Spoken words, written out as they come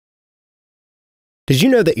Did you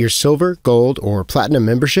know that your Silver, Gold, or Platinum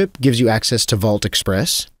membership gives you access to Vault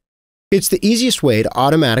Express? It's the easiest way to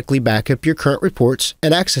automatically back up your current reports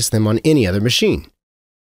and access them on any other machine.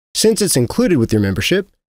 Since it's included with your membership,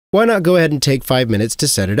 why not go ahead and take 5 minutes to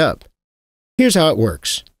set it up? Here's how it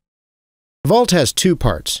works. Vault has two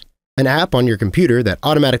parts: an app on your computer that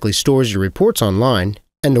automatically stores your reports online,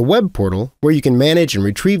 and a web portal where you can manage and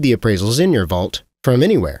retrieve the appraisals in your Vault from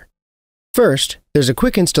anywhere. First, there's a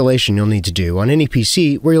quick installation you'll need to do on any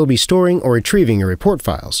PC where you'll be storing or retrieving your report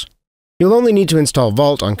files. You'll only need to install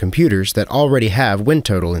Vault on computers that already have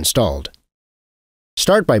WinTotal installed.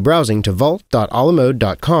 Start by browsing to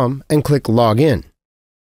vault.alamode.com and click Login.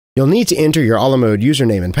 You'll need to enter your Alamode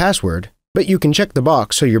username and password, but you can check the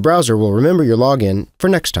box so your browser will remember your login for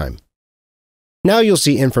next time. Now you'll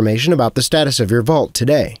see information about the status of your Vault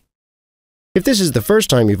today. If this is the first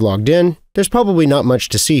time you've logged in, there's probably not much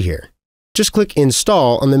to see here. Just click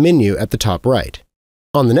Install on the menu at the top right.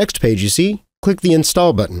 On the next page you see, click the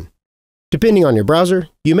Install button. Depending on your browser,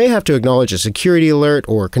 you may have to acknowledge a security alert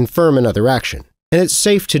or confirm another action, and it's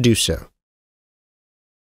safe to do so.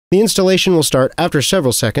 The installation will start after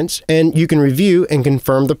several seconds, and you can review and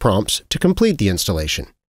confirm the prompts to complete the installation.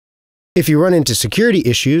 If you run into security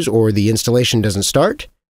issues or the installation doesn't start,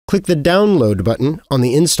 click the Download button on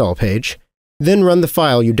the install page, then run the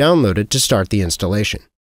file you downloaded to start the installation.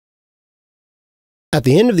 At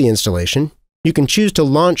the end of the installation, you can choose to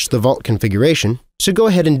launch the Vault configuration, so go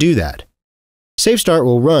ahead and do that. SafeStart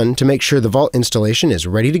will run to make sure the Vault installation is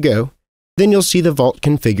ready to go, then you'll see the Vault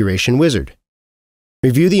configuration wizard.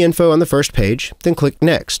 Review the info on the first page, then click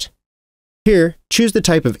Next. Here, choose the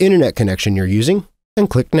type of internet connection you're using, and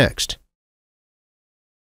click Next.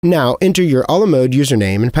 Now enter your Alamode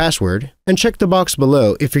username and password, and check the box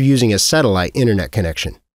below if you're using a satellite internet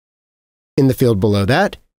connection. In the field below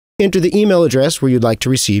that, enter the email address where you'd like to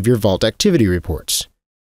receive your Vault activity reports.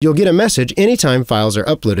 You'll get a message anytime files are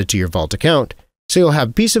uploaded to your Vault account, so you'll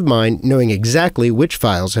have peace of mind knowing exactly which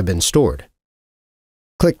files have been stored.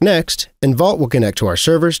 Click Next, and Vault will connect to our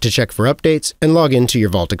servers to check for updates and log into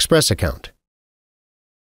your Vault Express account.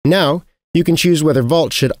 Now, you can choose whether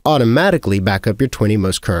Vault should automatically back up your 20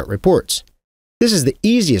 most current reports. This is the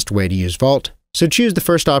easiest way to use Vault, so choose the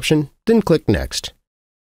first option, then click Next.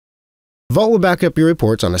 Vault will back up your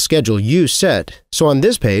reports on a schedule you set, so on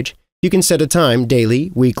this page, you can set a time daily,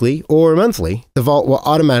 weekly, or monthly. The Vault will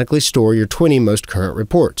automatically store your 20 most current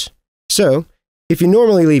reports. So, if you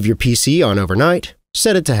normally leave your PC on overnight,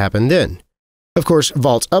 set it to happen then. Of course,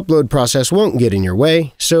 Vault's upload process won't get in your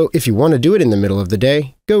way, so if you want to do it in the middle of the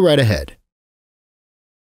day, go right ahead.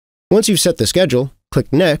 Once you've set the schedule,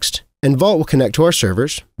 click Next, and Vault will connect to our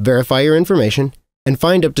servers, verify your information, and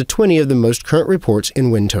find up to 20 of the most current reports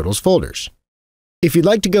in WinTotal's folders. If you'd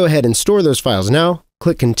like to go ahead and store those files now,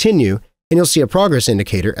 click Continue, and you'll see a progress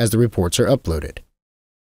indicator as the reports are uploaded.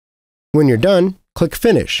 When you're done, click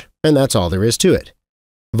Finish, and that's all there is to it.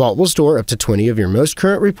 Vault will store up to 20 of your most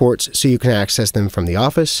current reports so you can access them from the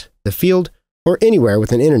office, the field, or anywhere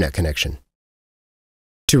with an internet connection.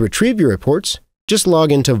 To retrieve your reports, just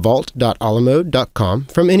log into vault.alamode.com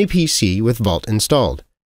from any PC with Vault installed.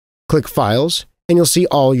 Click Files, and you'll see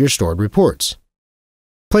all your stored reports.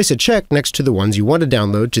 Place a check next to the ones you want to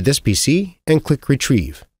download to this PC and click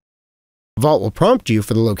Retrieve. Vault will prompt you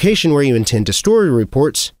for the location where you intend to store your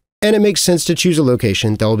reports, and it makes sense to choose a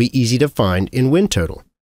location that will be easy to find in WinTotal.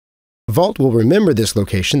 Vault will remember this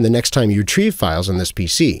location the next time you retrieve files on this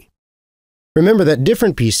PC. Remember that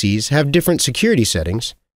different PCs have different security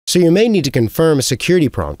settings, so you may need to confirm a security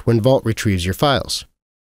prompt when Vault retrieves your files.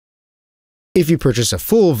 If you purchase a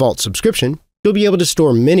full Vault subscription, you'll be able to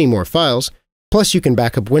store many more files, plus you can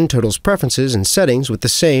back up WinTotal's preferences and settings with the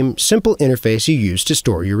same simple interface you use to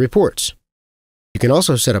store your reports. You can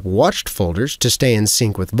also set up watched folders to stay in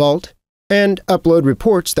sync with Vault, and upload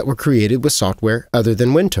reports that were created with software other than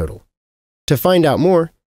WinTotal. To find out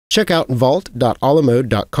more, check out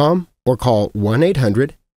vault.alamode.com or call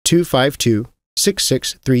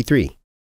 1-800-252-6633.